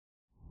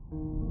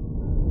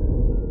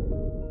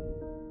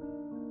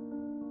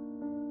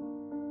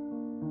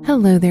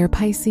Hello there,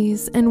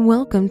 Pisces, and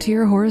welcome to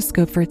your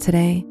horoscope for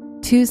today,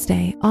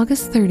 Tuesday,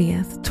 August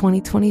 30th,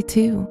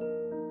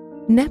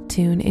 2022.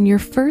 Neptune in your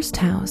first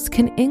house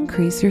can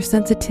increase your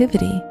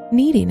sensitivity,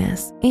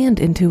 neediness, and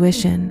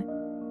intuition.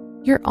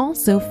 You're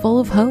also full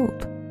of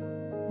hope.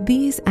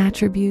 These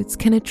attributes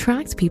can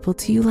attract people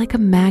to you like a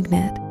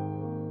magnet.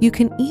 You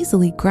can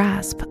easily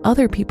grasp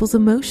other people's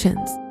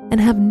emotions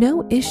and have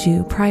no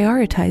issue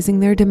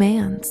prioritizing their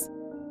demands.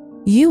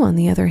 You, on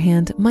the other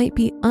hand, might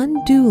be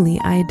unduly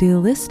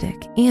idealistic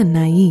and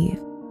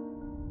naive.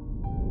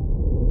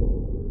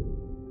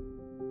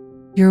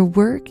 Your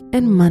work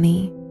and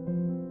money.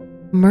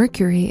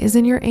 Mercury is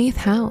in your 8th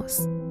house,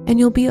 and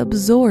you'll be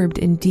absorbed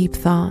in deep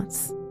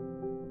thoughts.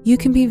 You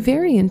can be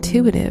very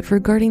intuitive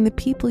regarding the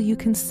people you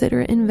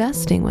consider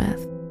investing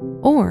with,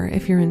 or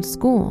if you're in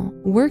school,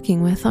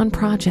 working with on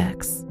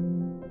projects.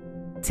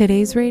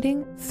 Today's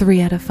rating,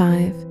 3 out of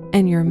 5,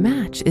 and your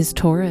match is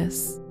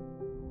Taurus.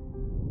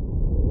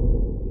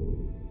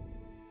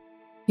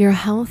 Your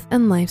health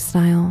and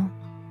lifestyle.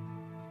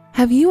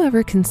 Have you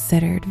ever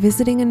considered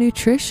visiting a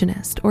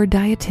nutritionist or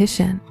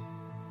dietitian?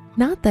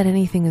 Not that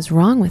anything is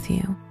wrong with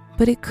you,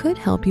 but it could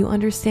help you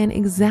understand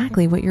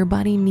exactly what your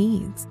body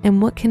needs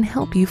and what can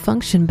help you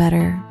function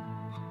better.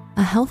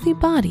 A healthy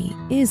body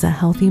is a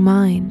healthy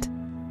mind.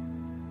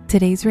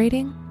 Today's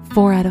rating,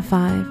 4 out of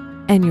 5,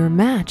 and your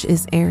match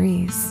is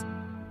Aries.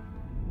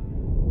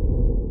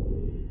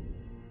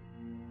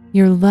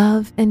 Your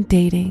love and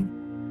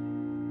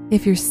dating.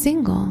 If you're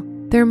single,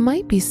 there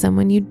might be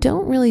someone you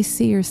don't really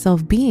see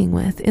yourself being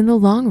with in the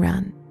long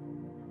run.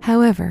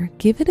 However,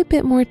 give it a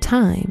bit more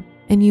time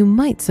and you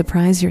might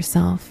surprise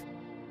yourself.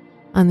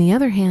 On the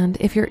other hand,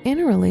 if you're in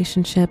a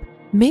relationship,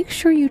 make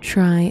sure you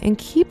try and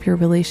keep your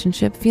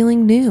relationship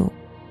feeling new,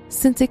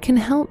 since it can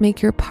help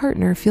make your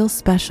partner feel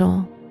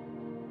special.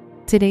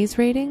 Today's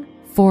rating,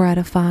 4 out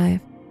of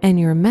 5, and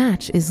your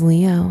match is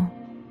Leo.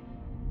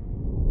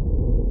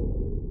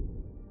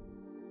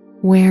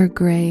 Wear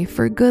gray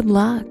for good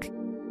luck.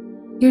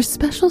 Your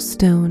special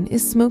stone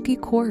is smoky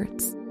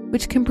quartz,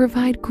 which can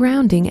provide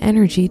grounding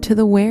energy to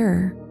the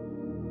wearer.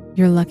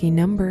 Your lucky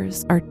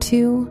numbers are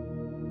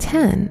 2,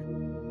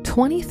 10,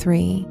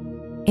 23,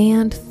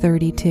 and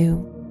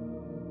 32.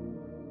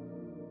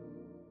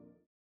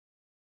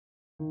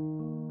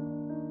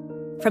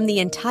 From the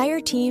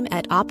entire team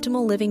at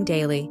Optimal Living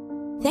Daily,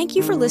 thank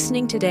you for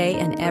listening today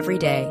and every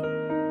day.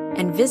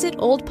 And visit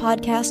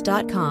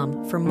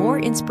oldpodcast.com for more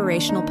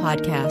inspirational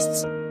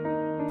podcasts.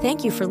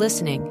 Thank you for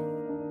listening.